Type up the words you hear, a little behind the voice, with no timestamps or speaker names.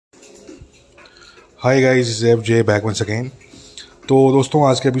Hi guys, Zeb जे back once again. तो दोस्तों,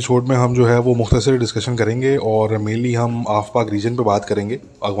 आज के एपिसोड में हम जो है वो मुख्तसर डिस्कशन करेंगे और मेनली हम आफ-पाक रीजन पे बात करेंगे,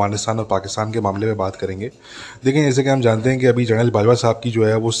 अफगानिस्तान और पाकिस्तान के मामले में बात करेंगे। देखिए, जैसे कि हम जानते हैं कि अभी जनरल बाजवा साहब की जो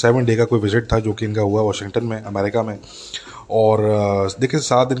है वो 7 डे का कोई विज़िट था जो कि इनका हुआ वाशिंगटन में, अमेरिका में। और देखिए,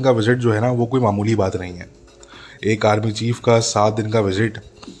 7 दिन का विज़िट जो है ना वो कोई मामूली बात नहीं है। एक आर्मी चीफ का 7 दिन का विज़िट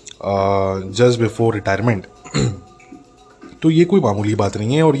जस्ट बिफोर रिटायरमेंट तो ये कोई मामूली बात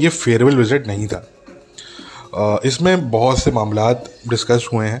नहीं है और ये फेयरवेल विज़िट नहीं था। इसमें बहुत से मामलात डिस्कस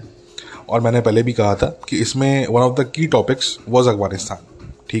हुए हैं और मैंने पहले भी कहा था कि इसमें one of the key topics was Afghanistan.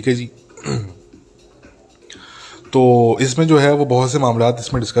 ठीक है जी। तो इसमें जो है वो बहुत से मामलात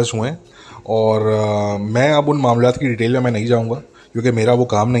इसमें डिस्कस हुए हैं और मैं अब उन मामलात की डिटेल में मैं नहीं जाऊंगा क्योंकि मेरा वो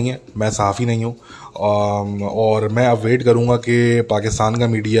काम नहीं है, मैं सहाफ़ी नहीं हूँ। और मैं अब वेट करूँगा कि पाकिस्तान का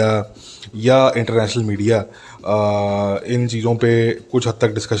मीडिया या इंटरनेशनल मीडिया इन चीज़ों पे कुछ हद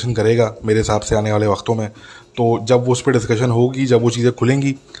तक डिस्कशन करेगा मेरे हिसाब से आने वाले वक्तों में। तो जब वो उस पर डिस्कशन होगी, जब वो चीज़ें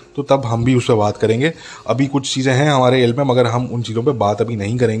खुलेंगी, तो तब हम भी उस पर बात करेंगे। अभी कुछ चीज़ें हैं हमारे इल्म में मगर हम उन चीज़ों पे बात अभी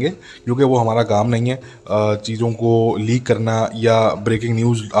नहीं करेंगे क्योंकि वो हमारा काम नहीं है। चीज़ों को लीक करना या ब्रेकिंग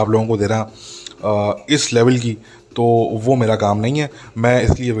न्यूज़ आप लोगों को देना इस लेवल की, तो वो मेरा काम नहीं है। मैं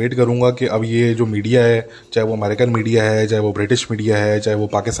इसलिए वेट करूँगा कि अब ये जो मीडिया है, चाहे वो अमेरिकन मीडिया है, चाहे वो ब्रिटिश मीडिया है, चाहे वो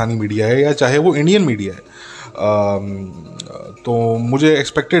पाकिस्तानी मीडिया है या चाहे वो इंडियन मीडिया है, तो मुझे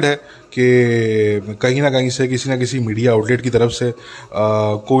एक्सपेक्टेड है कि कहीं ना कहीं से किसी ना किसी मीडिया आउटलेट की तरफ से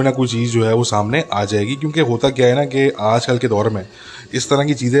कोई ना कोई चीज़ जो है वो सामने आ जाएगी। क्योंकि होता क्या है ना कि आजकल के दौर में इस तरह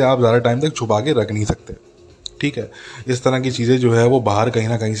की चीज़ें आप ज़्यादा टाइम तक छुपा के रख नहीं सकते। ठीक है, इस तरह की चीज़ें जो है वो बाहर कहीं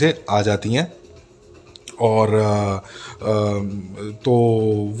ना कहीं से आ जाती हैं और तो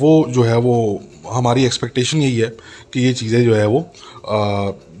वो जो है वो हमारी एक्सपेक्टेशन यही है कि ये चीज़ें जो है वो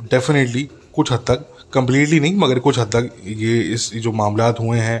डेफिनेटली कुछ हद तक, कम्प्लीटली नहीं मगर कुछ हद तक, ये इस जो मामलात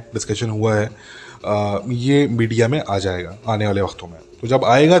हुए हैं, डिस्कशन हुआ है, ये मीडिया में आ जाएगा आने वाले वक्तों में। तो जब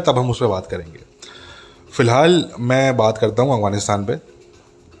आएगा तब हम उस पर बात करेंगे। फ़िलहाल मैं बात करता हूँ अफ़गानिस्तान पे।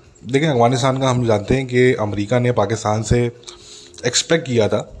 देखिए, अफ़गानिस्तान का हम जानते हैं कि अमेरिका ने पाकिस्तान से एक्सपेक्ट किया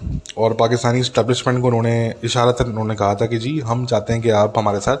था और पाकिस्तानी इस्टेब्लिशमेंट को उन्होंने इशारतन उन्होंने कहा था कि जी हम चाहते हैं कि आप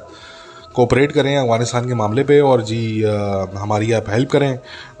हमारे साथ कोऑपरेट करें अफ़गानिस्तान के मामले पे और जी हमारी आप हेल्प करें।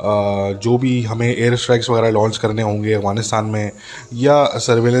 जो भी हमें एयर स्ट्राइक्स वगैरह लॉन्च करने होंगे अफ़गानिस्तान में या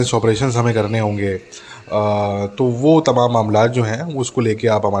सर्वेलेंस ऑपरेशंस हमें करने होंगे, तो वो तमाम मामला जो हैं उसको लेके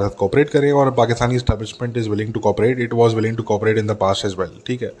आप हमारे साथ कोऑपरेट करें। और Pakistani establishment is willing to cooperate, it was willing to cooperate in the past as well.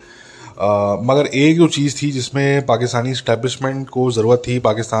 ठीक है। मगर एक जो चीज़ थी जिसमें पाकिस्तानी इस्टेब्लिशमेंट को ज़रूरत थी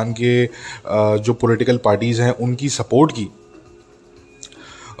पाकिस्तान के जो पॉलिटिकल पार्टीज़ हैं उनकी सपोर्ट की,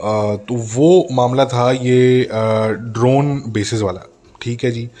 तो वो मामला था ये ड्रोन बेसिस वाला। ठीक है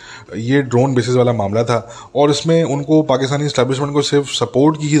जी, ये ड्रोन बेसिस वाला मामला था और इसमें उनको पाकिस्तानी इस्टेब्लिशमेंट को सिर्फ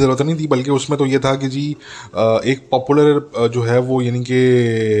सपोर्ट की ही ज़रूरत नहीं थी बल्कि उसमें तो ये था कि जी एक पॉपुलर जो है वो यानी कि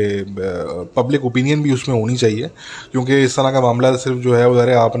पब्लिक ओपिनियन भी उसमें होनी चाहिए। क्योंकि इस तरह का मामला सिर्फ जो है वो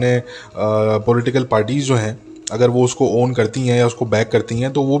ज़रा आपने पॉलिटिकल पार्टीज़ जो हैं अगर वो उसको ओन करती हैं या उसको बैक करती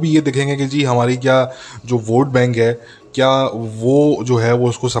हैं तो वो भी ये देखेंगे कि जी हमारी क्या जो वोट बैंक है, क्या वो जो है वो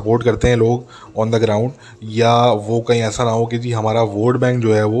उसको सपोर्ट करते हैं लोग ऑन द ग्राउंड, या वो कहीं ऐसा ना हो कि जी हमारा वोट बैंक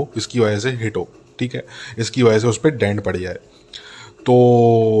जो है वो इसकी वजह से हिट हो। ठीक है, इसकी वजह से उस पर डेंट पड़ जाए।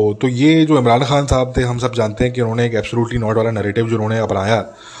 तो ये जो इमरान खान साहब थे, हम सब जानते हैं कि उन्होंने एक एब्सोल्युटली नॉट वाला नैरेटिव जो उन्होंने अपनाया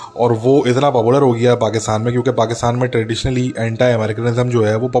और वो इतना पॉपुलर हो गया पाकिस्तान में, क्योंकि पाकिस्तान में ट्रेडिशनली एंटी अमेरिकनिज्म जो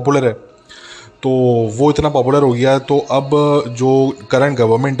है वो पॉपुलर है। तो वो इतना पॉपुलर हो गया तो अब जो करंट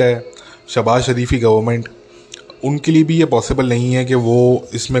गवर्नमेंट है, शहबाज शरीफ की गवर्नमेंट, उनके लिए भी ये पॉसिबल नहीं है कि वो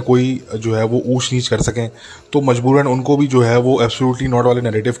इसमें कोई जो है वो ऊंच नीच कर सकें। तो मजबूरन उनको भी जो है वो एब्सोल्युटली नॉट वाले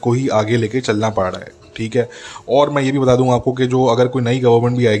नैरेटिव को ही आगे लेके चलना पड़ रहा है। ठीक है, और मैं ये भी बता दूं आपको कि जो अगर कोई नई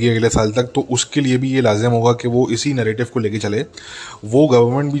गवर्नमेंट भी आएगी अगले साल तक तो उसके लिए भी ये लाजिम होगा कि वो इसी नैरेटिव को लेके चले। वो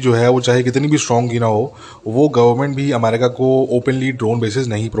गवर्नमेंट भी जो है वो चाहे कितनी भी स्ट्रॉन्ग की ना हो, वो गवर्नमेंट भी अमेरिका को ओपनली ड्रोन बेसिस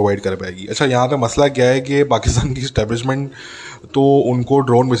नहीं प्रोवाइड कर पाएगी। अच्छा, यहाँ पे मसला क्या है कि पाकिस्तान की इस्टेब्लिशमेंट तो उनको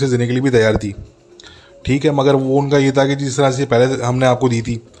ड्रोन बेसिस देने के लिए भी तैयार थी। ठीक है, मगर वो उनका ये था कि जिस तरह से पहले हमने आपको दी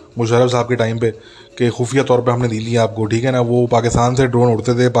थी मुशर्रफ साहब के टाइम पे कि खुफिया तौर पे हमने दी थी आपको, ठीक है ना, वो पाकिस्तान से ड्रोन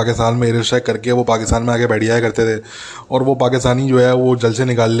उड़ते थे, पाकिस्तान में एयर स्ट्राइक करके वो पाकिस्तान में आके बैठ जाया करते थे और वो पाकिस्तानी जो है वो जलसे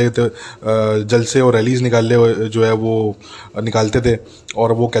निकाल लेते, जलसे और रैलीज निकाल ले जो है वो निकालते थे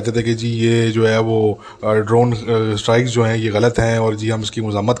और वो कहते थे कि जी ये जो है वो ड्रोन स्ट्राइक्स जो हैं ये गलत हैं और जी हम इसकी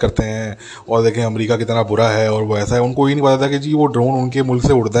मजम्मत करते हैं और देखें अमेरिका कितना बुरा है और वो ऐसा है। उनको ये नहीं पता था कि जी वो ड्रोन उनके मुल्क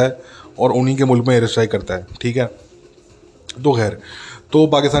से उड़ता है और उन्हीं के मुल्क में एयर स्ट्राइक करता है। ठीक है, तो खैर, तो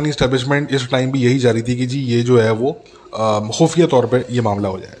पाकिस्तानी इस्टेब्लिशमेंट इस टाइम भी यही चाह रही थी कि जी ये जो है वो खुफिया तौर पे ये मामला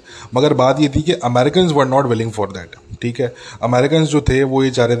हो जाए। मगर बात ये थी कि Americans were not willing for that, ठीक है। अमेरिकन्स जो थे वो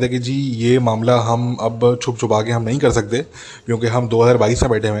ये चाह रहे थे कि जी ये मामला हम अब छुप छुपा के हम नहीं कर सकते, क्योंकि हम 2022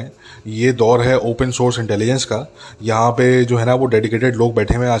 में बैठे हुए हैं, ये दौर है ओपन सोर्स इंटेलिजेंस का। यहाँ पे जो है ना वो डेडिकेटेड लोग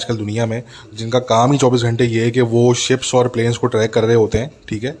बैठे हुए हैं आजकल दुनिया में, जिनका काम ही 24 घंटे ये है कि वो शिप्स और प्लेन्स को ट्रैक कर रहे होते हैं,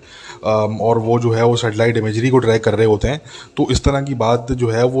 ठीक है। और वो जो है वो सैटेलाइट इमेजरी को ट्रैक कर रहे होते हैं। तो इस तरह की बात जो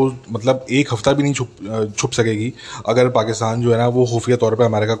है वो मतलब एक हफ्ता भी नहीं छुप सकेगी अगर पाकिस्तान जो है ना वो खुफिया तौर पे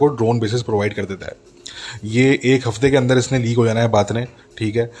अमेरिका को ड्रोन बेसिस प्रोवाइड कर देता है। ये एक हफ्ते के अंदर इसने लीक हो जाना है बात ने,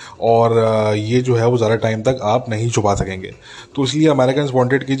 ठीक है। और ये जो है वो ज़्यादा टाइम तक आप नहीं छुपा सकेंगे। तो इसलिए अमेरिकन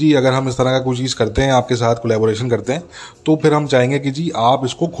वांटेड कि जी अगर हम इस तरह का कोई चीज़ करते हैं, आपके साथ कोलैबोरेशन करते हैं, तो फिर हम चाहेंगे कि जी आप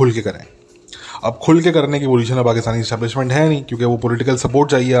इसको खुल के करें। अब खुल के करने की पोजीशन में पाकिस्तानी इस्टेब्लिशमेंट है नहीं, क्योंकि वो पॉलिटिकल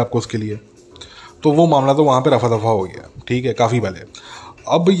सपोर्ट चाहिए आपको उसके लिए। तो वो मामला तो वहाँ पे रफा दफा हो गया, ठीक है, काफ़ी पहले।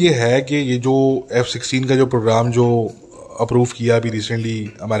 अब ये है कि ये जो F-16 का जो प्रोग्राम जो अप्रूव किया अभी रिसेंटली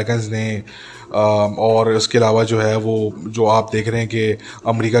अमेरिकन ने, और इसके अलावा जो है वो जो आप देख रहे हैं कि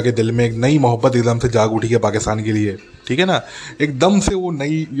अमेरिका के दिल में एक नई मोहब्बत एकदम से जाग उठी है पाकिस्तान के लिए, ठीक है ना। एकदम से वो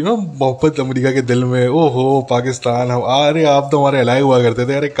नई मोहब्बत अमेरिका के दिल में, ओहो पाकिस्तान, हम अरे आप तो हमारे अलाए हुआ करते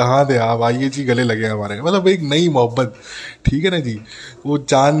थे, अरे कहाँ थे आप, आइए जी गले लगे हमारे, मतलब एक नई मोहब्बत, ठीक है ना जी। वो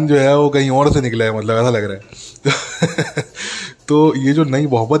चांद जो है वो कहीं और से निकला है, मतलब ऐसा लग रहा है। तो ये जो नई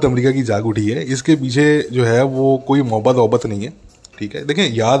मोहब्बत अमेरिका की जाग उठी है, इसके पीछे जो है वो कोई मोहब्बत नहीं है, ठीक है। देखें,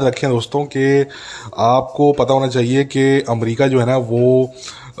 याद रखें दोस्तों कि आपको पता होना चाहिए कि अमेरिका जो है ना वो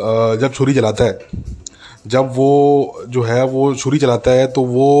जब छुरी चलाता है, जब वो जो है वो छुरी चलाता है तो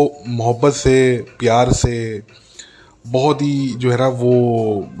वो मोहब्बत से, प्यार से, बहुत ही जो है ना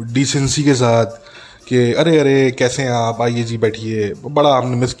वो डिसेंसी के साथ कि अरे अरे कैसे हैं आप, आइए जी बैठिए, बड़ा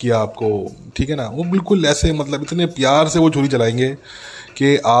हमने मिस किया आपको, ठीक है ना। वो बिल्कुल ऐसे मतलब इतने प्यार से वो छुरी चलाएंगे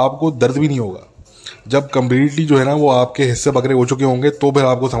कि आपको दर्द भी नहीं होगा। जब कम्प्लीटली जो है ना वो आपके हिस्से बकरे हो चुके होंगे तो फिर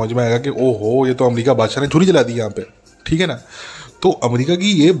आपको समझ में आएगा कि ओहो ये तो अमेरिका बादशाह ने छुरी चला दी यहाँ पे, ठीक है ना। तो अमेरिका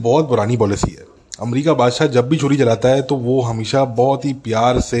की ये बहुत पुरानी पॉलिसी है। अमेरिका बादशाह जब भी छुरी चलाता है तो वो हमेशा बहुत ही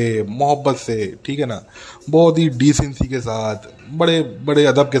प्यार से, मोहब्बत से, ठीक है ना, बहुत ही डिसेंसी के साथ, बड़े बड़े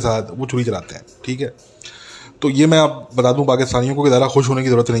अदब के साथ वो छुरी चलाते हैं, ठीक है। तो ये मैं आप बता दूं पाकिस्तानियों को कि ज़्यादा खुश होने की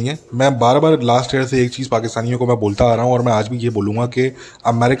ज़रूरत नहीं है। मैं बार बार लास्ट ईयर से एक चीज़ पाकिस्तानियों को मैं बोलता आ रहा हूँ और मैं आज भी ये बोलूँगा कि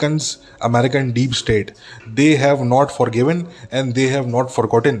American deep state, they have not forgiven and they have not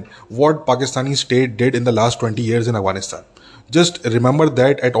forgotten what Pakistani state did in the last 20 years in Afghanistan. Just remember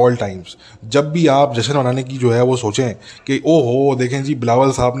that at all times. जब भी आप जश्न मनाने की जो है वो सोचें कि ओहो देखें जी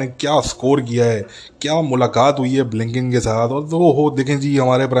बिलावल साहब ने क्या स्कोर किया है, क्या मुलाकात हुई है ब्लिंकन के साथ, और तो ओहो देखें जी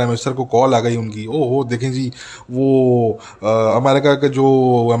हमारे प्राइम मिनिस्टर को कॉल आ गई उनकी, ओहो देखें जी वो अमेरिका का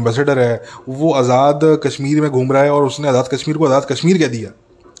जो एम्बेसडर है वो आज़ाद कश्मीर में घूम रहा है और उसने आज़ाद कश्मीर को आज़ाद कश्मीर कह दिया,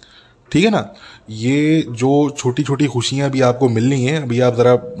 ठीक है ना। ये जो छोटी छोटी खुशियां भी आपको मिलनी है, अभी आप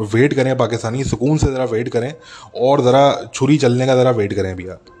ज़रा वेट करें, पाकिस्तानी सुकून से ज़रा वेट करें और ज़रा छुरी चलने का ज़रा वेट करें अभी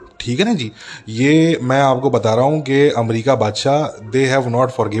आप, ठीक है ना जी। ये मैं आपको बता रहा हूँ कि अमेरिका बादशाह, they have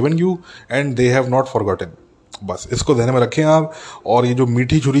not forgiven you and they have not forgotten. बस इसको ध्यान में रखें आप। और ये जो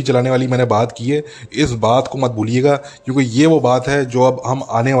मीठी छुरी चलाने वाली मैंने बात की है, इस बात को मत भूलिएगा, क्योंकि ये वो बात है जो अब हम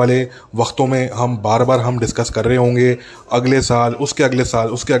आने वाले वक्तों में हम बार बार हम डिस्कस कर रहे होंगे, अगले साल, उसके अगले साल,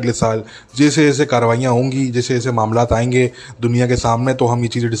 उसके अगले साल, जैसे जैसे कार्रवाइयाँ होंगी, जैसे जैसे मामलात आएंगे दुनिया के सामने, तो हम ये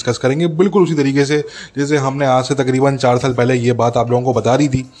चीज़ें डिस्कस करेंगे बिल्कुल उसी तरीके से जैसे हमने आज से तकरीबन 4 साल पहले ये बात आप लोगों को बता दी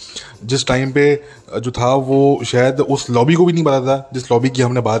थी। जिस टाइम पे जो था वो शायद उस लॉबी को भी नहीं पता था, जिस लॉबी की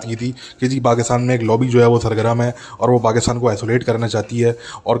हमने बात की थी कि जी पाकिस्तान में एक लॉबी जो है वो सरगर्म है और वो पाकिस्तान को आइसोलेट करना चाहती है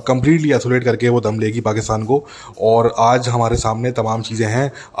और कम्प्लीटली आइसोलेट करके वो दम लेगी पाकिस्तान को। और आज हमारे सामने तमाम चीज़ें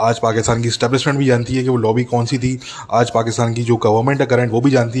हैं। आज पाकिस्तान की इस्टेब्लिशमेंट भी जानती है कि वो लॉबी कौन सी थी, आज पाकिस्तान की जो गवर्नमेंट है करंट वो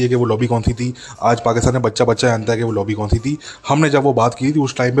भी जानती है कि वो लॉबी कौन सी थी, आज पाकिस्तान में बच्चा बच्चा जानता है कि वो लॉबी कौन सी थी। हमने जब वो बात की थी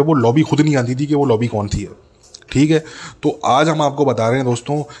उस टाइम पर वो लॉबी खुद नहीं जानती थी कि वो लॉबी कौन सी है, ठीक है। तो आज हम आपको बता रहे हैं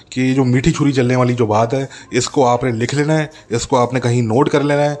दोस्तों कि ये जो मीठी छुरी चलने वाली जो बात है, इसको आपने लिख लेना है, इसको आपने कहीं नोट कर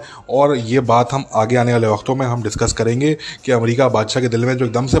लेना है, और ये बात हम आगे आने वाले वक्तों में हम डिस्कस करेंगे कि अमेरिका बादशाह के दिल में जो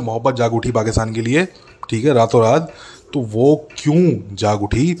एकदम से मोहब्बत जाग उठी पाकिस्तान के लिए, ठीक है, रातों रात, तो वो क्यों जाग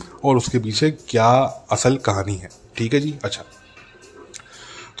उठी और उसके पीछे क्या असल कहानी है, ठीक है जी। अच्छा,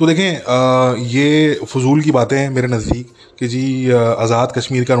 तो देखें ये फजूल की बातें हैं मेरे नज़दीक कि जी आज़ाद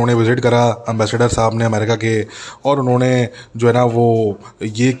कश्मीर का उन्होंने विज़िट करा एम्बेसडर साहब ने अमेरिका के, और उन्होंने जो है ना वो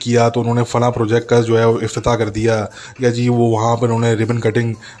ये किया, तो उन्होंने फ़ला प्रोजेक्ट का जो है वो इफ्तिताह कर दिया, या जी वो वहाँ पर उन्होंने रिबन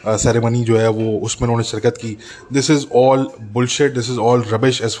कटिंग सेरेमनी जो है वो उसमें उन्होंने शिरकत की। This is all bullshit, this is all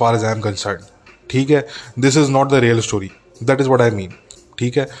rubbish as far as I am concerned, ठीक है। This is not the real story, that is what I mean,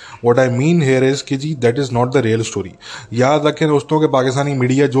 ठीक है। What I mean here is कि जी that is not the real story. याद रखें दोस्तों कि Pakistani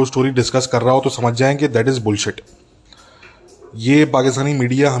media जो स्टोरी डिस्कस कर रहा हो तो समझ जाएं कि दैट इज़ बुलशिट। ये पाकिस्तानी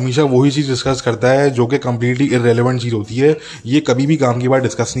मीडिया हमेशा वही चीज़ डिस्कस करता है जो कि कम्प्लीटली इररेलेवेंट चीज़ होती है। ये कभी भी काम की बात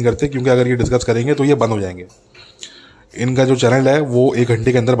डिस्कस नहीं करते, क्योंकि अगर ये डिस्कस करेंगे तो ये बंद हो जाएंगे। इनका जो चैनल है वो 1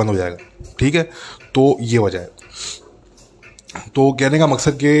 घंटे के अंदर बंद हो जाएगा, ठीक है। तो ये वजह है। तो कहने का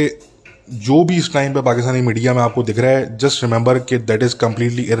मकसद कि जो भी इस टाइम पे पाकिस्तानी मीडिया में आपको दिख रहा है, जस्ट रिमेंबर कि दैट इज़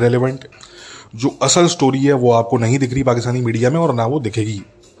कम्प्लीटली इररेलेवेंट। जो असल स्टोरी है वो आपको नहीं दिख रही पाकिस्तानी मीडिया में, और ना वो दिखेगी,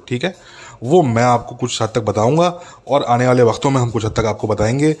 ठीक है। वो मैं आपको कुछ हद तक बताऊंगा, और आने वाले वक्तों में हम कुछ हद तक आपको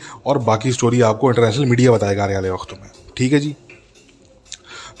बताएंगे, और बाकी स्टोरी आपको इंटरनेशनल मीडिया बताएगा आने वाले वक्तों में, ठीक है जी।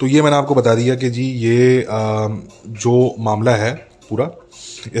 तो ये मैंने आपको बता दिया कि जी ये जो मामला है पूरा,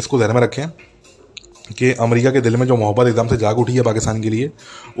 इसको ध्यान में रखें कि अमेरिका के दिल में जो मोहब्बत एकदम से जाग उठी है पाकिस्तान के लिए,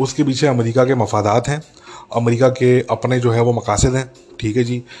 उसके पीछे अमेरिका के मफादात हैं, अमेरिका के अपने जो है वो मकासद हैं, ठीक है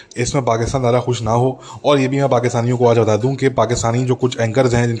जी। इसमें पाकिस्तान ज़्यादा खुश ना हो। और ये भी मैं पाकिस्तानियों को आज बता दूं कि पाकिस्तानी जो कुछ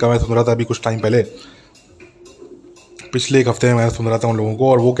एंकर्स हैं, जिनका मैं सुन रहा था अभी कुछ टाइम पहले, पिछले एक हफ्ते में मैं सुन रहा था उन लोगों को,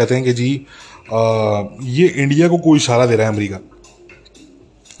 और वो कहते हैं कि जी ये इंडिया को कोई इशारा दे रहा है अमेरिका।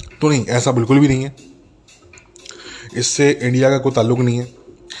 तो नहीं, ऐसा बिल्कुल भी नहीं है, इससे इंडिया का कोई ताल्लुक नहीं है।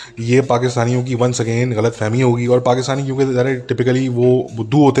 ये पाकिस्तानियों की वंस अगेन गलत फहमी होगी, और पाकिस्तानी क्योंकि ज़्यादा टिपिकली वो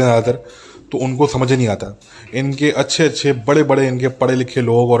बुद्धू होते हैं ज़्यादातर, तो उनको समझ नहीं आता। इनके अच्छे अच्छे बड़े बड़े इनके पढ़े लिखे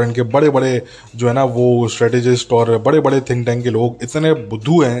लोग, और इनके बड़े बड़े जो है ना वो स्ट्रेटेजिस्ट और बड़े बड़े थिंक टैंक के लोग इतने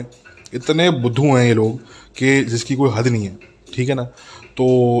बुद्धू हैं, इतने बुद्धू हैं ये लोग कि जिसकी कोई हद नहीं है, ठीक है ना। तो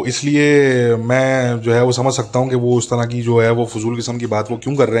इसलिए मैं जो है वो समझ सकता हूँ कि वो उस तरह की जो है वो फजूल किस्म की बात वो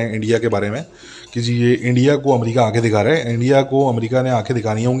क्यों कर रहे हैं इंडिया के बारे में, कि जी ये इंडिया को अमेरिका आंखें दिखा रहा है। इंडिया को अमेरिका ने आंखें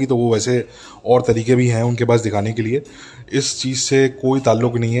दिखानी होंगी तो वो वैसे और तरीके भी हैं उनके पास दिखाने के लिए, इस चीज़ से कोई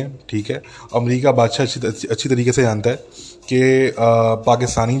ताल्लुक नहीं है, ठीक है। अमेरिका बादशाह अच्छी तरीके से जानता है कि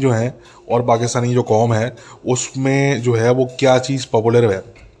पाकिस्तानी जो हैं और पाकिस्तानी जो कौम है उसमें जो है वो क्या चीज़ पॉपुलर है,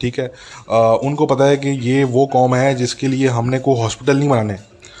 ठीक है। उनको पता है कि ये वो कौम है जिसके लिए हमने कोई हॉस्पिटल नहीं बनाने,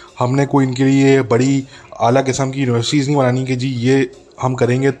 हमने कोई इनके लिए बड़ी आला किस्म की यूनिवर्सिटीज़ नहीं बनानी कि जी ये हम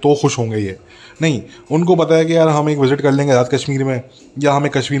करेंगे तो खुश होंगे ये नहीं। उनको पता है कि यार हम एक विज़िट कर लेंगे आज़ाद कश्मीर में, या हमें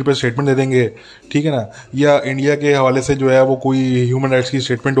कश्मीर पर स्टेटमेंट दे देंगे, ठीक है ना, या इंडिया के हवाले से जो है वो कोई ह्यूमन राइट्स की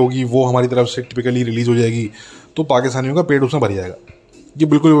स्टेटमेंट होगी वो हमारी तरफ से टिपिकली रिलीज़ हो जाएगी, तो पाकिस्तानियों का पेट उसमें भर जाएगा। ये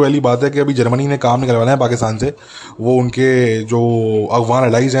बिल्कुल वाली बात है कि अभी जर्मनी ने काम निकलवाना है पाकिस्तान से, वो उनके जो अफगान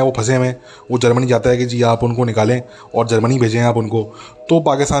अलाइज हैं वो फंसे हुए हैं, वो जर्मनी चाहता है कि जी आप उनको निकालें और जर्मनी भेजें आप उनको, तो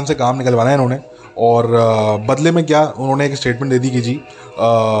पाकिस्तान से काम निकलवाना है इन्होंने। और बदले में क्या, उन्होंने एक स्टेटमेंट दे दी कि जी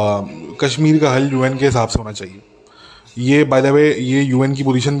कश्मीर का हल यूएन के हिसाब से होना चाहिए। ये बाय द वे ये यूएन की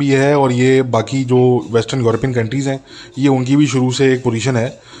पोजीशन भी है, और ये बाकी जो वेस्टर्न यूरोपियन कंट्रीज़ हैं ये उनकी भी शुरू से एक पोजीशन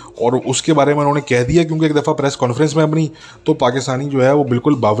है, और उसके बारे में उन्होंने कह दिया क्योंकि एक दफ़ा प्रेस कॉन्फ्रेंस में अपनी, तो पाकिस्तानी जो है वो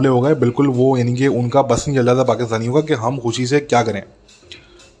बिल्कुल बावले हो गए, बिल्कुल वो यानी कि उनका बस नहीं चल रहा था पाकिस्तानियों का कि हम खुशी से क्या करें,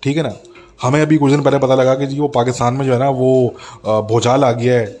 ठीक है ना। हमें अभी कुछ दिन पहले पता लगा कि जी वो पाकिस्तान में जो है ना वो भूचाल आ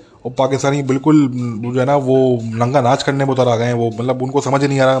गया है, और पाकिस्तानी बिल्कुल जो है ना वो नंगा नाच करने में उतर आ गए हैं। वो मतलब उनको समझ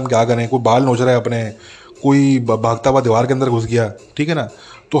नहीं आ रहा हम क्या करें, कोई बाल नोच रहा है अपने, कोई भागता हुआ दीवार के अंदर घुस गया, ठीक है ना।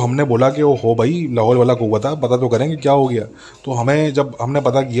 तो हमने बोला कि ओ हो भाई लाहौल वाला को पता तो करेंगे क्या हो गया। तो हमें जब हमने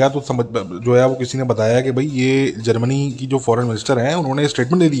पता किया तो समझ जो है वो किसी ने बताया कि भाई ये जर्मनी की जो फॉरेन मिनिस्टर हैं उन्होंने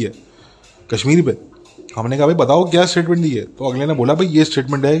स्टेटमेंट दे दी है कश्मीर पे। हमने कहा भाई बताओ क्या स्टेटमेंट दी है, तो अगले ने बोला भाई ये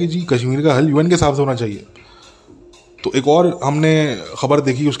स्टेटमेंट है कि जी कश्मीर का हल यूएन के हिसाब से होना चाहिए। तो एक और हमने खबर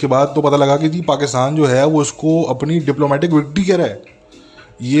देखी उसके बाद, तो पता लगा कि जी पाकिस्तान जो है वो उसको अपनी डिप्लोमेटिक विक्ट्री कह रहा है।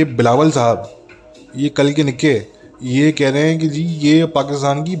 ये बिलावल साहब, ये कल के निक्के, ये कह रहे हैं कि जी ये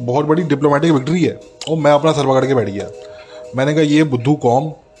पाकिस्तान की बहुत बड़ी डिप्लोमेटिक विक्ट्री है, और मैं अपना सर पकड़ के बैठ गया। मैंने कहा ये बुद्धू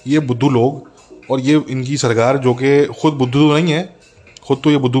कौम, ये बुद्धू लोग, और ये इनकी सरकार जो कि खुद बुद्धू तो नहीं है, खुद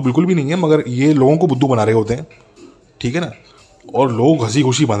तो ये बुद्धू बिल्कुल भी नहीं है, मगर ये लोगों को बुद्धू बना रहे होते हैं, ठीक है ना। और लोग हंसी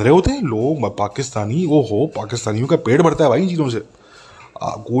खुशी बन रहे होते हैं लोग पाकिस्तानी, वो हो पाकिस्तानियों का पेट भरता है भाई इन चीज़ों से।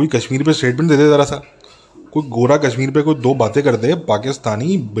 कोई कश्मीर पे स्टेटमेंट दे दे ज़रा सा, कोई गोरा कश्मीर पे कोई दो बातें कर दे,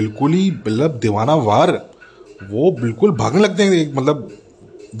 पाकिस्तानी बिल्कुल ही मतलब दीवाना वार, वो बिल्कुल भागने लगते हैं। मतलब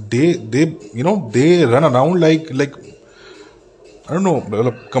they they you know they run around like like I don't know,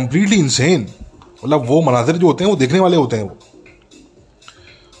 मतलब कंप्लीटली इंसेन। मतलब वो मनाजिर जो होते हैं वो देखने वाले होते हैं, वो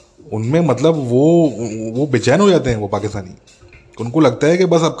उनमें मतलब वो बेचैन हो जाते हैं वो पाकिस्तानी। उनको लगता है कि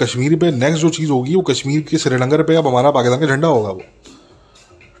बस अब कश्मीर पे नेक्स्ट जो चीज़ होगी वो कश्मीर के श्रीनगर पे अब हमारा पाकिस्तान का झंडा होगा वो,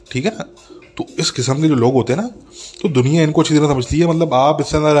 ठीक है ना। तो इस किस्म के जो लोग होते हैं ना, तो दुनिया इनको अच्छी तरह समझती है। मतलब आप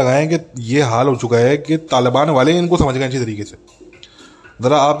इससे अंदर लगाएं कि ये हाल हो चुका है कि तालिबान वाले इनको समझ गए अच्छी तरीके से।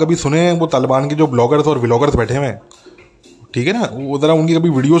 ज़रा आप कभी सुने वो तालिबान के जो ब्लॉगर्स और व्लॉगर्स बैठे हुए हैं, ठीक है ना। वो ज़रा उनकी कभी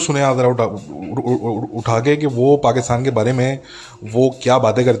वीडियो सुने आप ज़रा उठा के कि वो पाकिस्तान के बारे में वो क्या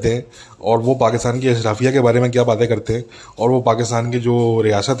बातें करते हैं, और वो पाकिस्तान की अशराफिया के बारे में क्या बातें करते हैं, और वो पाकिस्तान की जो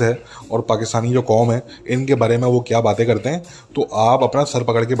रियासत है और पाकिस्तानी जो कौम है इनके बारे में वो क्या बातें करते हैं। तो आप अपना सर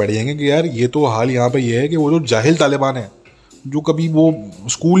पकड़ के बैठ जाएंगे कि यार ये तो हाल यहाँ पे ये है कि वो जो जाहिल तालिबान है, जो कभी वो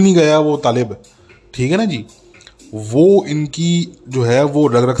स्कूल नहीं गया वो तालिब, ठीक है ना जी, वो इनकी जो है वो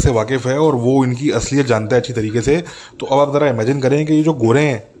रग रग से वाकिफ़ है और वो इनकी असलियत जानता है अच्छी तरीके से। तो अब आप ज़रा इमेजिन करें कि ये जो गोरे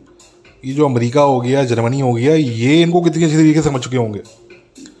हैं, ये जो अमेरिका हो गया, जर्मनी हो गया, ये इनको कितनी अच्छी तरीके से समझ चुके होंगे।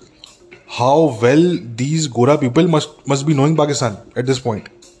 हाउ वेल दीज गोरा people must be knowing Pakistan at this point.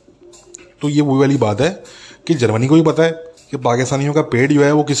 तो ये वही वाली बात है कि जर्मनी को भी पता है कि पाकिस्तानियों का पेट जो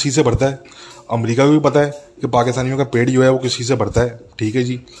है वो किस चीज़ से भरता है, अमेरिका को भी पता है कि पाकिस्तानियों का पेट जो है वो किस चीज़ से भरता है, ठीक है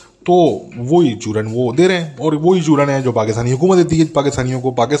जी। तो वही चूरन वो दे रहे हैं, और वही चूरन है जो पाकिस्तानी हुकूमत देती है पाकिस्तानियों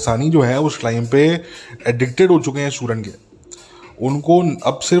को। पाकिस्तानी जो है उस टाइम पे एडिक्टेड हो चुके हैं चूरन के। उनको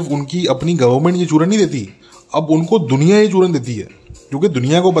अब सिर्फ उनकी अपनी गवर्नमेंट ये चूरन नहीं देती, अब उनको दुनिया ये चूरन देती है, क्योंकि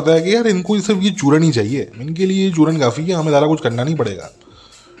दुनिया को पता है कि यार इनको सिर्फ ये चूरन ही चाहिए, इनके लिए ये चूरन काफ़ी है, हमें ज़्यादा कुछ करना नहीं पड़ेगा।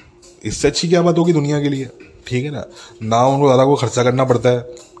 इससे अच्छी क्या बात होगी दुनिया के लिए, ठीक है ना उनको ज़्यादा को खर्चा करना पड़ता है,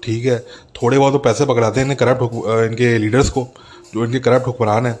 ठीक है। थोड़े बहुत तो पैसे पकड़ाते हैं इन्हें करप्ट इनके लीडर्स को, जो इनके करप्ट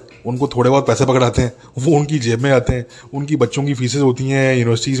हुक्मरान हैं उनको थोड़े बहुत पैसे पकड़ाते हैं, वो उनकी जेब में आते हैं। उनकी बच्चों की फीसेज होती हैं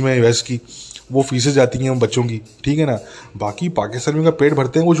यूनिवर्सिटीज़ में यूएस की, वो फीसेज जाती हैं उन बच्चों की, ठीक है ना। बाकी पाकिस्तानियों का पेट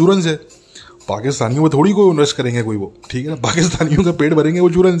भरते हैं वो चूरन से, पाकिस्तानियों में थोड़ी कोई इन्वेस्ट करेंगे कोई वो, ठीक है ना, पाकिस्तानियों का पेट भरेंगे वो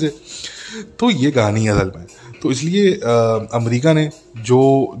चूरन से। तो ये कहानी है असल में। तो इसलिए अमेरिका ने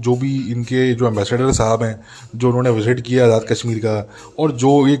जो भी इनके जो एम्बेसडर साहब हैं, जो उन्होंने विज़िट किया आज़ाद कश्मीर का, और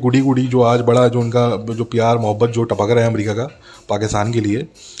जो ये गुडी गुडी जो आज बड़ा जो उनका जो प्यार मोहब्बत जो टपक रहा है अमेरिका का पाकिस्तान के लिए,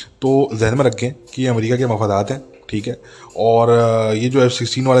 तो जहन में रखें कि ये अमेरिका के मफादात हैं, ठीक है। और ये जो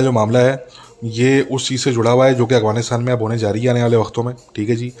F-16 वाला जो मामला है ये उस चीज़ से जुड़ा हुआ है जो कि अफगानिस्तान में अब होने जा रही है आने वाले वक्तों में, ठीक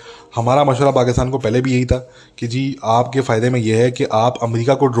है जी। हमारा मशवरा पाकिस्तान को पहले भी यही था कि जी आपके फ़ायदे में ये है कि आप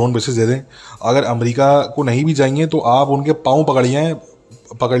अमेरिका को ड्रोन बेसिस दे दें। अगर अमेरिका को नहीं भी चाहिए तो आप उनके पाँव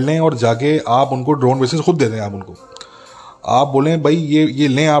पकड़ लें और जाके आप उनको ड्रोन बेसिस खुद दे दें। आप उनको आप बोलें भाई ये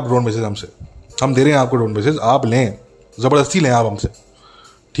लें आप ड्रोन बेसिस हमसे, हम दे रहे हैं आपको ड्रोन बेसिस, आप लें, ज़बरदस्ती लें आप हमसे,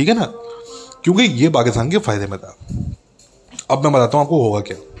 ठीक है ना, क्योंकि ये पाकिस्तान के फ़ायदे में था। अब मैं बताता हूँ आपको होगा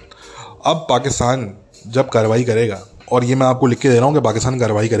क्या। अब पाकिस्तान जब कार्रवाई करेगा, और ये मैं आपको लिख के दे रहा हूँ कि पाकिस्तान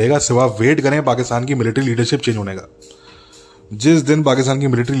कार्रवाई करेगा, सिवा वेट करें पाकिस्तान की मिलिट्री लीडरशिप चेंज होने का। जिस दिन पाकिस्तान की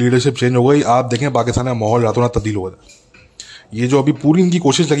मिलिट्री लीडरशिप चेंज हो गई, आप देखें पाकिस्तान का माहौल रातों रात तब्दील होगा। ये जो अभी पूरी इनकी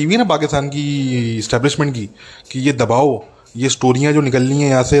कोशिश लगी हुई है ना पाकिस्तान की इस्टेब्लिशमेंट की, कि ये दबाओ, ये स्टोरियाँ जो निकल रही हैं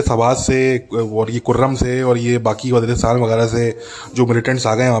यहाँ से सवाज से और ये कुर्रम से और ये बाकी वज़ीरिस्तान वगैरह से जो मिलिटेंट्स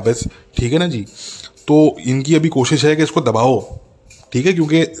आ गए हैं वापस, ठीक है ना जी, तो इनकी अभी कोशिश है कि इसको दबाओ, ठीक है,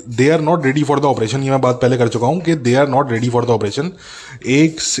 क्योंकि they are not ready for the operation. ये मैं बात पहले कर चुका हूँ कि they are not ready for the operation.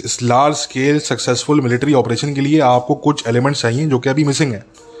 एक large scale successful military operation के लिए आपको कुछ एलिमेंट्स चाहिए जो कि अभी मिसिंग है।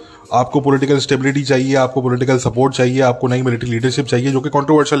 आपको पॉलिटिकल स्टेबिलिटी चाहिए, आपको पॉलिटिकल सपोर्ट चाहिए, आपको नई मिलिट्री लीडरशिप चाहिए जो कि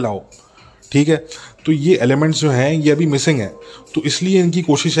कंट्रोवर्शियल ना हो, ठीक है। तो ये एलिमेंट्स जो हैं ये अभी मिसिंग है। तो इसलिए इनकी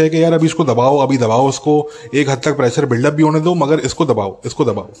कोशिश है कि यार अभी इसको दबाओ, अभी दबाओ इसको, एक हद तक प्रेशर बिल्डअप भी होने दो, मगर इसको दबाओ, इसको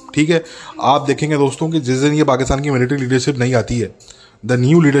दबाओ, ठीक है। आप देखेंगे दोस्तों कि जिस दिन ये पाकिस्तान की मिलिट्री लीडरशिप नहीं आती है, द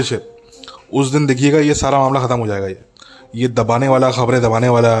न्यू लीडरशिप, उस दिन देखिएगा ये सारा मामला ख़त्म हो जाएगा। ये दबाने वाला, खबरें दबाने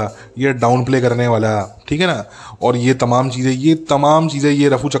वाला, ये डाउन प्ले करने वाला, ठीक है ना, और ये तमाम चीज़ें ये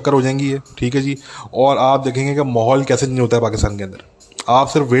रफू चक्कर हो जाएंगी ये, ठीक है जी। और आप देखेंगे कि माहौल कैसे चेंज होता है पाकिस्तान के अंदर, आप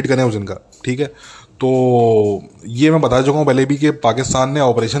सिर्फ वेट करें उस दिन का, ठीक है। तो ये मैं बता चुका हूँ पहले भी कि पाकिस्तान ने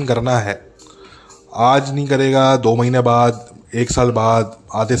ऑपरेशन करना है, आज नहीं करेगा, 2 महीने बाद, 1 साल बाद,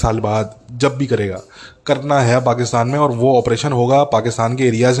 आधे साल बाद, जब भी करेगा, करना है पाकिस्तान में। और वो ऑपरेशन होगा पाकिस्तान के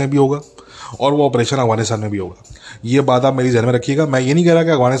एरियाज़ में भी होगा, और वो ऑपरेशन अफगानिस्तान में भी होगा। ये बात आप मेरी ध्यान में रखिएगा। मैं ये नहीं कह रहा कि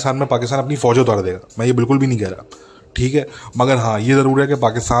अफगानिस्तान में पाकिस्तान अपनी फ़ौज उतार देगा, मैं ये बिल्कुल भी नहीं कह रहा, ठीक है। मगर हाँ ये ज़रूर है कि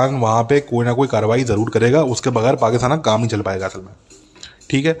पाकिस्तान वहाँ पे कोई ना कोई कार्रवाई ज़रूर करेगा, उसके बगैर पाकिस्तान का काम नहीं चल पाएगा असल में,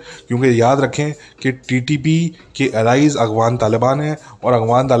 ठीक है। क्योंकि याद रखें कि टीटीपी के एलाइज अफगान तालिबान हैं, और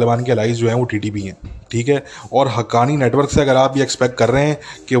अफगान तालिबान के एलाइज जो हैं वो टीटीपी हैं, ठीक है। और हक्कानी नेटवर्क से अगर आप ये एक्सपेक्ट कर रहे हैं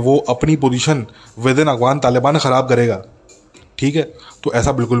कि वो अपनी position within Afghan Taliban ख़राब करेगा, ठीक है, तो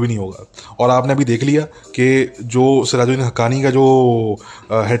ऐसा बिल्कुल भी नहीं होगा। और आपने अभी देख लिया कि जो सिराजुद्दीन हक्कानी का जो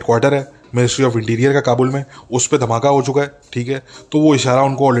हेडक्वार्टर है मिनिस्ट्री ऑफ इंटीरियर का काबुल में, उस पर धमाका हो चुका है, ठीक है। तो वो इशारा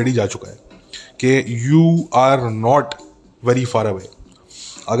उनको ऑलरेडी जा चुका है कि you are not very far away,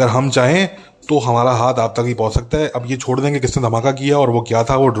 अगर हम चाहें तो हमारा हाथ आप तक ही पहुंच सकता है। अब ये छोड़ देंगे किसने धमाका किया और वो क्या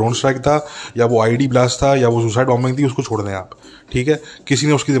था, वो ड्रोन स्ट्राइक था या वो आईडी ब्लास्ट था या वो सुसाइड बॉम्बिंग थी, उसको छोड़ दें आप, ठीक है। किसी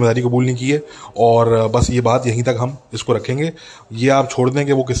ने उसकी जिम्मेदारी कबूल नहीं की है, और बस ये बात यहीं तक हम इसको रखेंगे। ये आप छोड़ दें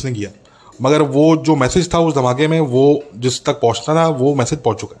कि वो किसने किया, मगर वो जो मैसेज था उस धमाके में, वो जिस तक पहुंचना था वो मैसेज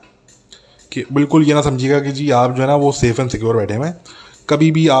पहुंच चुका है। कि बिल्कुल ये ना समझिएगा कि जी आप जो है ना वो सेफ एंड सिक्योर बैठे हुए हैं,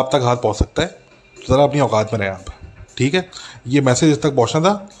 कभी भी आप तक हाथ पहुंच सकता है, ज़रा अपनी औकात में रहें आप। ठीक है, ये मैसेज जिस तक पहुंचना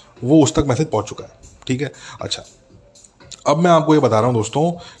था वो उस तक मैसेज पहुंच चुका है। ठीक है, अच्छा, अब मैं आपको ये बता रहा हूँ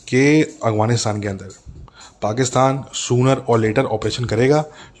दोस्तों कि अफगानिस्तान के अंदर पाकिस्तान सूनर और लेटर ऑपरेशन करेगा,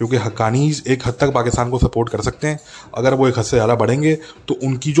 क्योंकि हक्कानीज़ एक हद तक पाकिस्तान को सपोर्ट कर सकते हैं। अगर वो एक हद से ज़्यादा बढ़ेंगे तो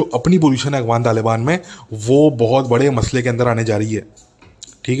उनकी जो अपनी पोजीशन है अफगान तालिबान में, वो बहुत बड़े मसले के अंदर आने जा रही है।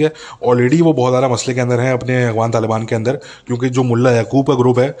 ठीक है, ऑलरेडी वो बहुत ज़्यादा मसले के अंदर हैं अपने अफगान तालिबान के अंदर, क्योंकि जो मुल्ला याकूब का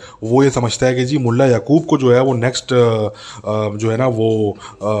ग्रुप है वो ये समझता है कि जी मुल्ला याकूब को जो है वो नेक्स्ट जो है ना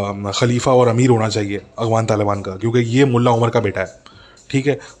वो खलीफा और अमीर होना चाहिए अफगान तालिबान का, क्योंकि ये मुल्ला उमर का बेटा है। ठीक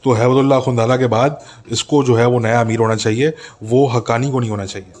है, तो हैबतुल्लाह खुंदाला के बाद इसको जो है वो नया अमीर होना चाहिए, वो हक्कानी को नहीं होना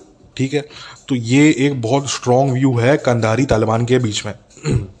चाहिए। ठीक है, तो ये एक बहुत स्ट्रॉन्ग व्यू है कंधारी तालिबान के बीच में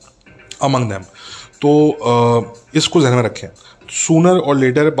अमंग देम। तो इसको ध्यान में रखें, सूनर और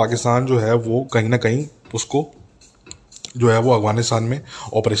लेटर पाकिस्तान जो है वो कहीं ना कहीं उसको जो है वो अफगानिस्तान में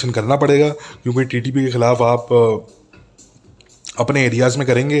ऑपरेशन करना पड़ेगा, क्योंकि टीटीपी के ख़िलाफ़ आप अपने एरियाज़ में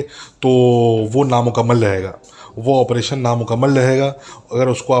करेंगे तो वो नामुकम्मल रहेगा, वो ऑपरेशन नामुकम्मल रहेगा। अगर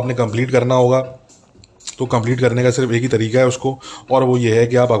उसको आपने कंप्लीट करना होगा तो कंप्लीट करने का सिर्फ एक ही तरीका है उसको, और वो ये है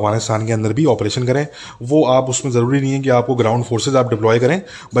कि आप अफगानिस्तान के अंदर भी ऑपरेशन करें। वो आप उसमें ज़रूरी नहीं है कि आपको ग्राउंड फोर्सेज आप डिप्लॉय करें,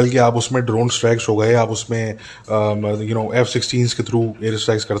 बल्कि आप उसमें ड्रोन स्ट्राइक्स हो गए, आप उसमें F-16 के थ्रू एयर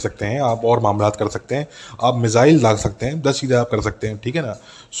स्ट्राइक्स कर सकते हैं आप, और मामलात कर सकते हैं आप, मिसाइल दाग सकते हैं, 10 चीज़ें आप कर सकते हैं। ठीक है ना,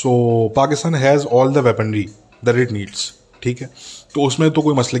 so Pakistan has all the weaponry that it needs. ठीक है, तो उसमें तो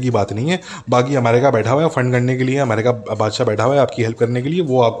कोई मसले की बात नहीं है। बाकी अमेरिका बैठा हुआ है फंड करने के लिए, अमेरिका बादशाह बैठा हुआ है आपकी हेल्प करने के लिए,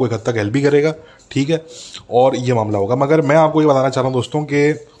 वो आपको एक हद तक हेल्प भी करेगा। ठीक है, और ये मामला होगा। मगर मैं आपको ये बताना चाह रहा हूँ दोस्तों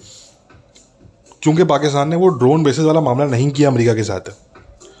कि चूंकि पाकिस्तान ने वो ड्रोन बेसिस वाला मामला नहीं किया अमेरिका के साथ,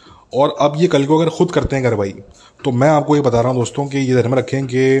 और अब ये कल को अगर खुद करते हैं कार्रवाई, तो मैं आपको ये बता रहा हूँ दोस्तों कि ये ध्यान में रखें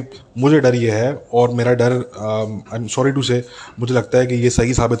कि मुझे डर ये है, और मेरा डर आई एम सॉरी टू से, मुझे लगता है कि ये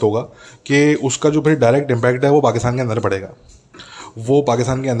सही साबित होगा कि उसका जो फिर डायरेक्ट इम्पैक्ट है वो पाकिस्तान के अंदर पड़ेगा, वो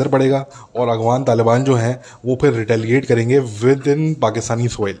पाकिस्तान के अंदर पड़ेगा, और अफगान तालिबान जो हैं वो फिर रिटेलिएट करेंगे within Pakistani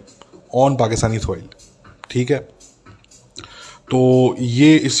soil, on Pakistani soil. ठीक है, तो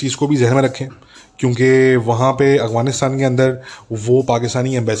ये इस चीज़ को भी जहन में रखें, क्योंकि वहाँ पे अफगानिस्तान के अंदर वो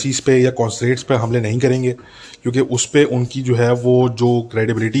पाकिस्तानी एम्बेसीज पे या कॉन्सुलेट्स पे हमले नहीं करेंगे, क्योंकि उस पे उनकी जो है वो जो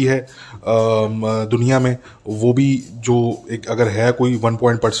क्रेडिबिलिटी है दुनिया में, वो भी जो एक अगर है कोई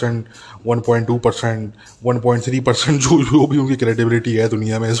 1% 1.2% 1.3% जो भी उनकी क्रेडिबिलिटी है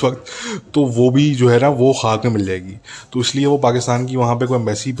दुनिया में इस वक्त, तो वो भी जो है ना वो खाक में मिल जाएगी। तो इसलिए वो पाकिस्तान की वहाँ पे कोई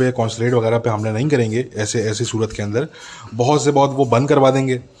एम्बेसी पे कॉन्सुलेट वगैरह पे हमला नहीं करेंगे ऐसे ऐसी सूरत के अंदर, बहुत से बहुत वो बंद करवा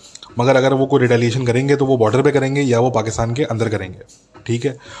देंगे। मगर अगर वो कोई रिटेलिएशन करेंगे तो वो बॉर्डर पे करेंगे या वो पाकिस्तान के अंदर करेंगे। ठीक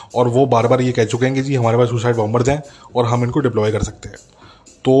है, और वो बार बार ये कह चुके हैं कि जी हमारे पास सुसाइड बॉम्बर्स हैं और हम इनको डिप्लॉय कर सकते हैं,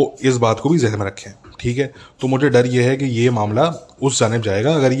 तो इस बात को भी जहन में रखें। ठीक है, तो मुझे डर ये है कि ये मामला उस जानिब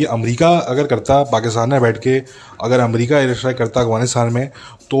जाएगा। अगर ये अमेरिका अगर करता, पाकिस्तान में बैठ के अगर अमेरिका एयर स्ट्राइक करता अफगानिस्तान में,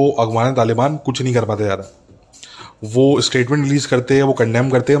 तो अफगान तालिबान कुछ नहीं कर पाते ज़्यादा। वो स्टेटमेंट रिलीज़ करते हैं, वो कंडेम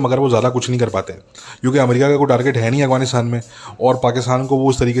करते हैं, मगर वो ज़्यादा कुछ नहीं कर पाते, क्योंकि अमेरिका का कोई टारगेट है नहीं अफगानिस्तान में, और पाकिस्तान को वो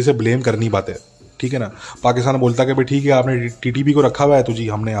उस तरीके से ब्लेम कर नहीं पाते। ठीक है ना, पाकिस्तान बोलता कि भाई ठीक है आपने टीटीपी को रखा हुआ है, तो जी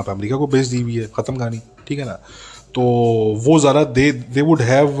हमने यहाँ पे अमेरिका को बेच दी हुई है, ख़त्म कहानी। ठीक है ना, तो वो ज़्यादा they would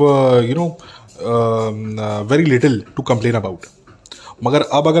have very little to complain about. मगर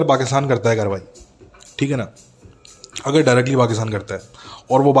अब अगर पाकिस्तान करता है कार्रवाई, ठीक है ना, अगर डायरेक्टली पाकिस्तान करता है,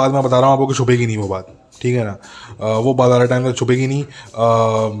 और वो बात मैं बता रहा हूँ आपको कि छुपेगी नहीं वो बात, ठीक है ना, वो बात ज़्यादा टाइम तक छुपेगी नहीं,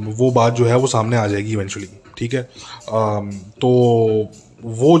 वो बात जो है वो सामने आ जाएगी इवेंचुअली। ठीक है, तो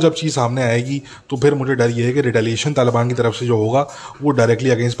वो जब चीज़ सामने आएगी तो फिर मुझे डर ये है कि रिटेलिएशन तालिबान की तरफ से जो होगा वो डायरेक्टली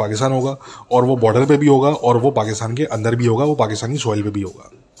अगेंस्ट पाकिस्तान होगा, और वो बॉर्डर पे भी होगा, और वो पाकिस्तान के अंदर भी होगा, वो पाकिस्तानी सॉइल पे भी होगा।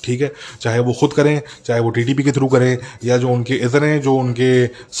 ठीक है, चाहे वो खुद करें, चाहे वो टीटीपी के थ्रू करें, या जो उनके इतने जो उनके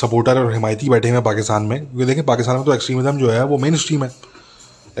सपोर्टर और हिमायती बैठे हैं पाकिस्तान में, क्योंकि देखें पाकिस्तान में तो एक्सट्रीमिज्म जो है वो मेन स्ट्रीम है।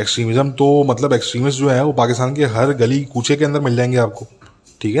 एक्सट्रीमिज्म तो मतलब एक्सट्रीमिस्ट जो है वो पाकिस्तान के हर गली कूचे के अंदर मिल जाएंगे आपको।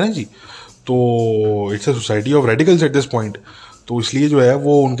 ठीक है ना जी, तो it's a society of radicals at this point, तो इसलिए जो है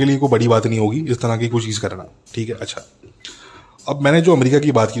वो उनके लिए कोई बड़ी बात नहीं होगी इस तरह की कोई चीज़ करना। ठीक है, अच्छा, अब मैंने जो अमेरिका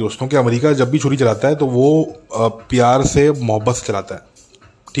की बात की दोस्तों, कि अमेरिका जब भी छुरी चलाता है तो वो प्यार से मोहब्बत से चलाता है।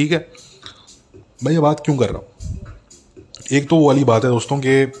 ठीक है, मैं ये बात क्यों कर रहा हूँ, एक तो वो वाली बात है दोस्तों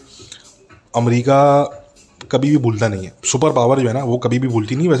कि अमेरिका कभी भी भूलता नहीं है, सुपर पावर जो है ना वो कभी भी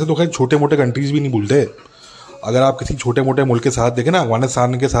भूलती नहीं। वैसे तो खैर छोटे मोटे कंट्रीज़ भी नहीं भूलते, अगर आप किसी छोटे मोटे मुल्क के साथ देखें ना,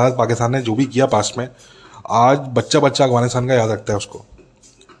 अफगानिस्तान के साथ पाकिस्तान ने जो भी किया पास्ट में, आज बच्चा बच्चा अफगानिस्तान का याद रखता है उसको।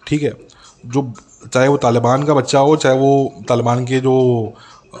 ठीक है, जो चाहे वो तालिबान का बच्चा हो, चाहे वो तालिबान के जो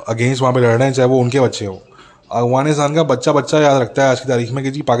अगेंस्ट वहाँ पे लड़ रहे हैं, चाहे वो उनके बच्चे हो। अफगानिस्तान का बच्चा बच्चा याद रखता है आज की तारीख में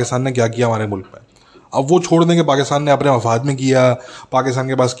कि जी पाकिस्तान ने क्या किया हमारे मुल्क में। अब वो छोड़ देंगे पाकिस्तान ने अपने मफाद में किया, पाकिस्तान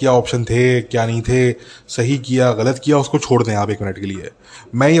के पास क्या ऑप्शन थे क्या नहीं थे, सही किया गलत किया, उसको छोड़ दें आप एक मिनट के लिए।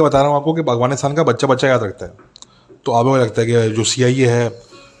 मैं ये बता रहा हूँ आपको कि अफगानिस्तान का बच्चा बच्चा याद रखता है। तो आपको लगता है कि जो CIA है,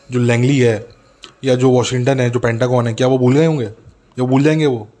 जो लैंगली है, या जो वॉशिंगटन है, जो पेंटागन है, क्या वो भूल गए होंगे या भूल जाएंगे?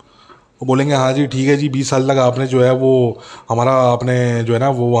 वो बोलेंगे हाँ जी ठीक है जी, 20 साल तक आपने जो है वो हमारा आपने जो है ना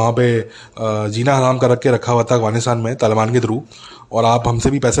वो वहाँ पे जीना हराम कर के रखा हुआ था अफगानिस्तान में तालिबान के थ्रू, और आप हमसे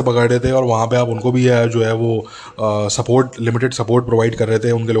भी पैसे पकड़ रहे थे और वहाँ पे आप उनको भी जो है वो सपोर्ट, लिमिटेड सपोर्ट प्रोवाइड कर रहे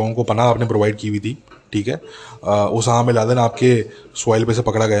थे, उनके लोगों को पनाह आपने प्रोवाइड की हुई थी। ठीक है, उसामा बिन लादेन आपके सॉइल पे से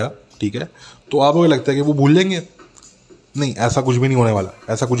पकड़ा गया। ठीक है, तो आपको लगता है कि वो भूल जाएंगे? नहीं, ऐसा कुछ भी नहीं होने वाला,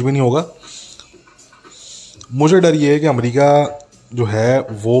 ऐसा कुछ भी नहीं होगा। मुझे डर ये है कि अमेरिका जो है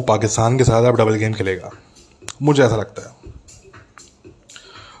वो पाकिस्तान के साथ अब डबल गेम खेलेगा। मुझे ऐसा लगता है,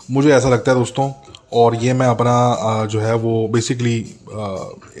 मुझे ऐसा लगता है दोस्तों। और ये मैं अपना जो है वो बेसिकली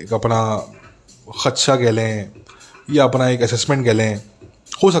एक अपना खदशा कह लें या अपना एक असेसमेंट कह लें।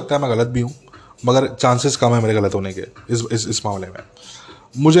 हो सकता है मैं गलत भी हूँ, मगर चांसेस कम है मेरे गलत होने के इस मामले में।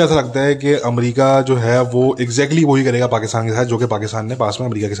 मुझे ऐसा लगता है कि अमेरिका जो है वो एग्जैक्टली वही करेगा पाकिस्तान के साथ जो कि पाकिस्तान ने पास में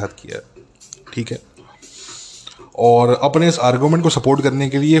अमेरिका के साथ किया है। ठीक है, और अपने इस आर्गूमेंट को सपोर्ट करने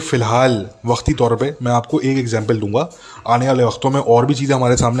के लिए फ़िलहाल वक्ती तौर पे मैं आपको एक एग्जांपल दूंगा। आने वाले वक्तों में और भी चीज़ें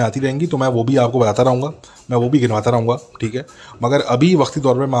हमारे सामने आती रहेंगी तो मैं वो भी आपको बताता रहूँगा, मैं वो भी गिनवाता रहूँगा। ठीक है, मगर अभी वक्ती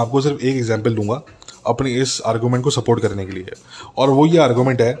तौर पे मैं आपको सिर्फ एक एग्जांपल दूंगा अपने इस आर्गूमेंट को सपोर्ट करने के लिए। और वो ये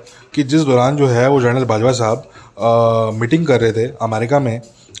आर्गूमेंट है कि जिस दौरान जो है वो जनरल बाजवा साहब मीटिंग कर रहे थे अमेरिका में,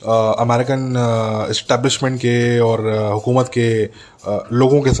 अमेरिकन इस्टेब्लिशमेंट के और हुकूमत के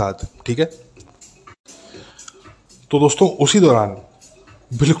लोगों के साथ। ठीक है, तो दोस्तों उसी दौरान,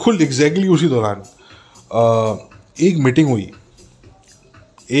 बिल्कुल एग्जैक्टली उसी दौरान एक मीटिंग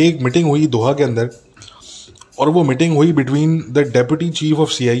हुई दोहा के अंदर, और वो मीटिंग हुई between the deputy chief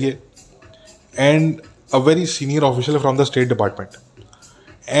of CIA and a very senior official from the state department,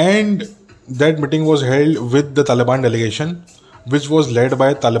 and that meeting was held with the Taliban delegation which was led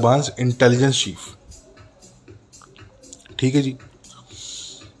by Taliban intelligence chief. ठीक है जी,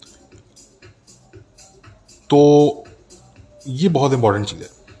 तो ये बहुत इंपॉर्टेंट चीज़ है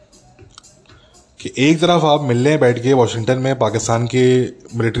कि एक तरफ आप मिलने बैठ के वाशिंगटन में पाकिस्तान के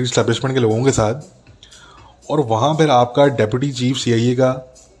मिलिट्री इस्टेब्लिशमेंट के लोगों के साथ, और वहाँ पर आपका डेप्यूटी चीफ CIA का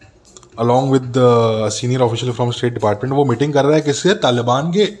along with the senior official from state department वो मीटिंग कर रहा है किससे?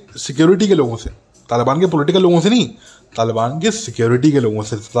 तालिबान के सिक्योरिटी के लोगों से, तालिबान के पॉलिटिकल लोगों से नहीं, तालिबान के सिक्योरिटी के लोगों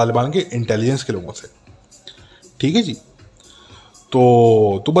से, तालिबान के इंटेलिजेंस के लोगों से। ठीक है जी,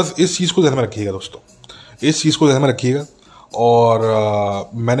 तो बस इस चीज़ को ध्यान में रखिएगा दोस्तों, इस चीज़ को ध्यान में रखिएगा। और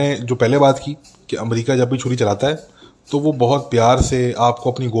मैंने जो पहले बात की कि अमेरिका जब भी छुरी चलाता है तो वो बहुत प्यार से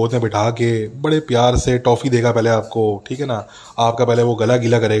आपको अपनी गोद में बिठा के बड़े प्यार से टॉफ़ी देगा पहले आपको। ठीक है ना, आपका पहले वो गला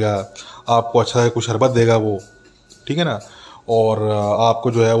गीला करेगा, आपको अच्छा कुछ शरबत देगा वो। ठीक है ना, और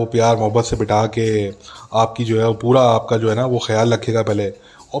आपको जो है वो प्यार मोहब्बत से बिठा के आपकी जो है वो पूरा आपका जो है ना वो ख्याल रखेगा पहले,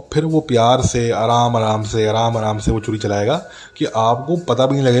 और फिर वो प्यार से आराम आराम से वो छुरी चलाएगा कि आपको पता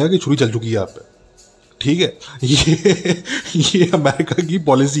भी नहीं लगेगा कि छुरी चल चुकी है आप पे। ठीक है, ये अमेरिका की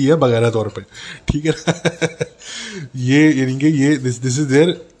पॉलिसी है बगैर तौर पे। ठीक है ना, ये यानी कि ये this is there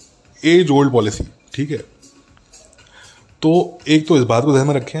as old policy. ठीक है, तो एक तो इस बात को ध्यान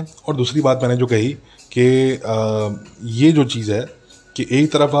में रखें, और दूसरी बात मैंने जो कही कि ये जो चीज़ है कि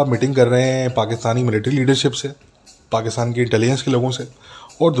एक तरफ आप मीटिंग कर रहे हैं पाकिस्तानी मिलिट्री लीडरशिप से, पाकिस्तान के इंटेलिजेंस के लोगों से,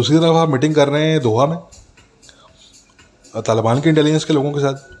 और दूसरी तरफ आप मीटिंग कर रहे हैं दोहा में तालिबान के इंटेलिजेंस के लोगों के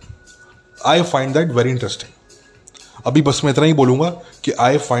साथ। I find that very interesting. अभी बस मैं इतना ही बोलूँगा कि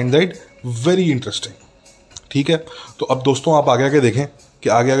I find that very interesting. ठीक है, तो अब दोस्तों आप आगे आगे देखें कि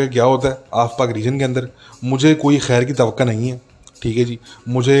आगे आगे क्या होता है आफ पाक रीजन के अंदर। मुझे कोई खैर की तवक्का नहीं है। ठीक है जी,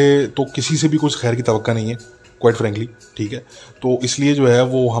 मुझे तो किसी से भी कुछ खैर की तवक्का नहीं है क्वाइट फ्रेंकली। ठीक है, तो इसलिए जो है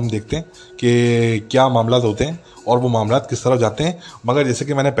वो हम देखते हैं कि क्या मामला होते हैं और वो मामला किस तरफ जाते हैं। मगर जैसे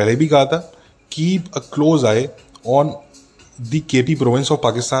कि मैंने पहले भी कहा था, keep a close I on the KP province of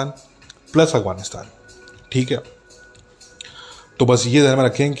Pakistan plus Afghanistan. ठीक है, तो बस ये ध्यान में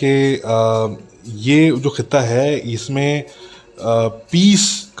रखें कि ये जो खिता है इसमें पीस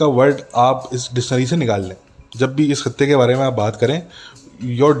का वर्ड आप इस डिक्शनरी से निकाल लें। जब भी इस खत्ते के बारे में आप बात करें,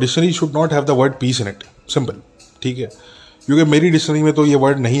 your dictionary should not have the word piece in it, simple. ठीक है, क्योंकि मेरी डिक्शनरी में तो ये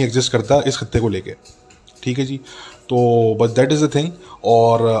वर्ड नहीं एग्जिस्ट करता इस खत्ते को लेके। ठीक है जी, तो बस दैट इज़ द थिंग।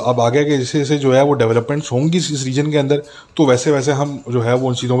 और अब आगे के जैसे जैसे जो है वो डेवलपमेंट्स होंगी इस रीजन के अंदर, तो वैसे वैसे हम जो है वो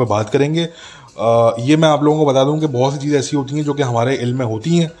उन चीज़ों पे बात करेंगे। ये मैं आप लोगों को बता दूं कि बहुत सी चीज़ें ऐसी होती हैं जो कि हमारे इल्म में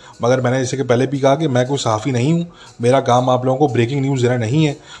होती हैं, मगर मैंने जैसे कि पहले भी कहा कि मैं कोई सहाफ़ी नहीं हूँ, मेरा काम आप लोगों को ब्रेकिंग न्यूज़ देना नहीं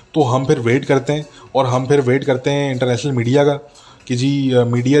है। तो हम फिर वेट करते हैं, और हम फिर वेट करते हैं इंटरनेशनल मीडिया का, कि जी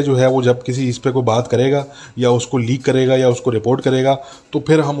मीडिया जो है वो जब किसी इस पे कोई बात करेगा या उसको लीक करेगा या उसको रिपोर्ट करेगा, तो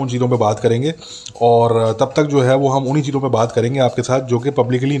फिर हम उन चीज़ों पे बात करेंगे। और तब तक जो है वो हम उन्हीं चीज़ों पे बात करेंगे आपके साथ जो कि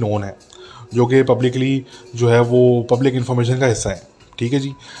पब्लिकली नोन है, जो कि पब्लिकली जो है वो पब्लिक इन्फॉर्मेशन का हिस्सा है। ठीक है जी।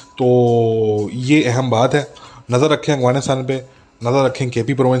 तो ये अहम बात है। नज़र रखें अफगानिस्तान पे, नज़र रखें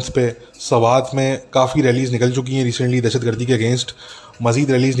केपी प्रोविंस पे। सवात में काफ़ी रैलीज़ निकल चुकी हैं रिसेंटली दहशतगर्दी के अगेंस्ट,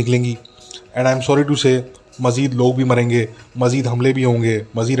 मज़ीद रैलीज़ निकलेंगी। And I am sorry to से मज़ीद लोग भी मरेंगे, मज़ीद हमले भी होंगे,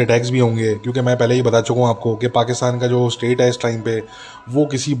 मज़ीद अटैक्स भी होंगे, क्योंकि मैं पहले ही बता चुका हूँ आपको कि पाकिस्तान का जो स्टेट है इस टाइम पे, वो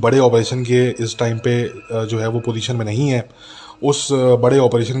किसी बड़े ऑपरेशन के इस टाइम पे जो है वो पोजीशन में नहीं है। उस बड़े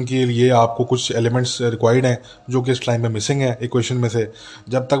ऑपरेशन के लिए आपको कुछ एलिमेंट्स रिक्वायर्ड हैं जो कि इस टाइम पे मिसिंग है इक्वेशन में से।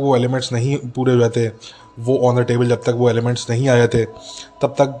 जब तक वो एलिमेंट्स नहीं पूरे हो जाते, वो ऑन द टेबल जब तक वो एलिमेंट्स नहीं आ जाते,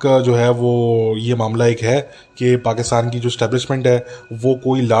 तब तक जो है वो ये मामला एक है कि पाकिस्तान की जो स्टैब्लिशमेंट है वो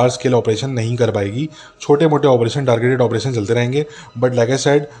कोई लार्ज स्केल ऑपरेशन नहीं कर पाएगी। छोटे मोटे ऑपरेशन, टारगेटेड ऑपरेशन चलते रहेंगे, but like I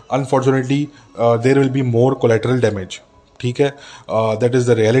said unfortunately there will be more collateral damage. ठीक है, that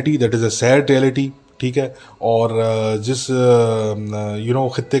is the reality, that is a sad reality. ठीक है। और जिस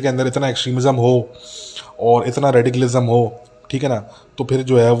खत्ते के अंदर इतना एक्सट्रीमिज़म हो और इतना रेडिकलिज्म हो, ठीक है ना, तो फिर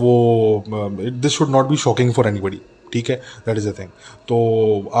जो है वो this should not be shocking for anybody. ठीक है, दैट इज़ द थिंग।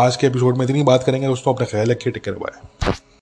 तो आज के एपिसोड में इतनी बात करेंगे दोस्तों, अपना ख्याल रखिए, टेक केयर, बाय।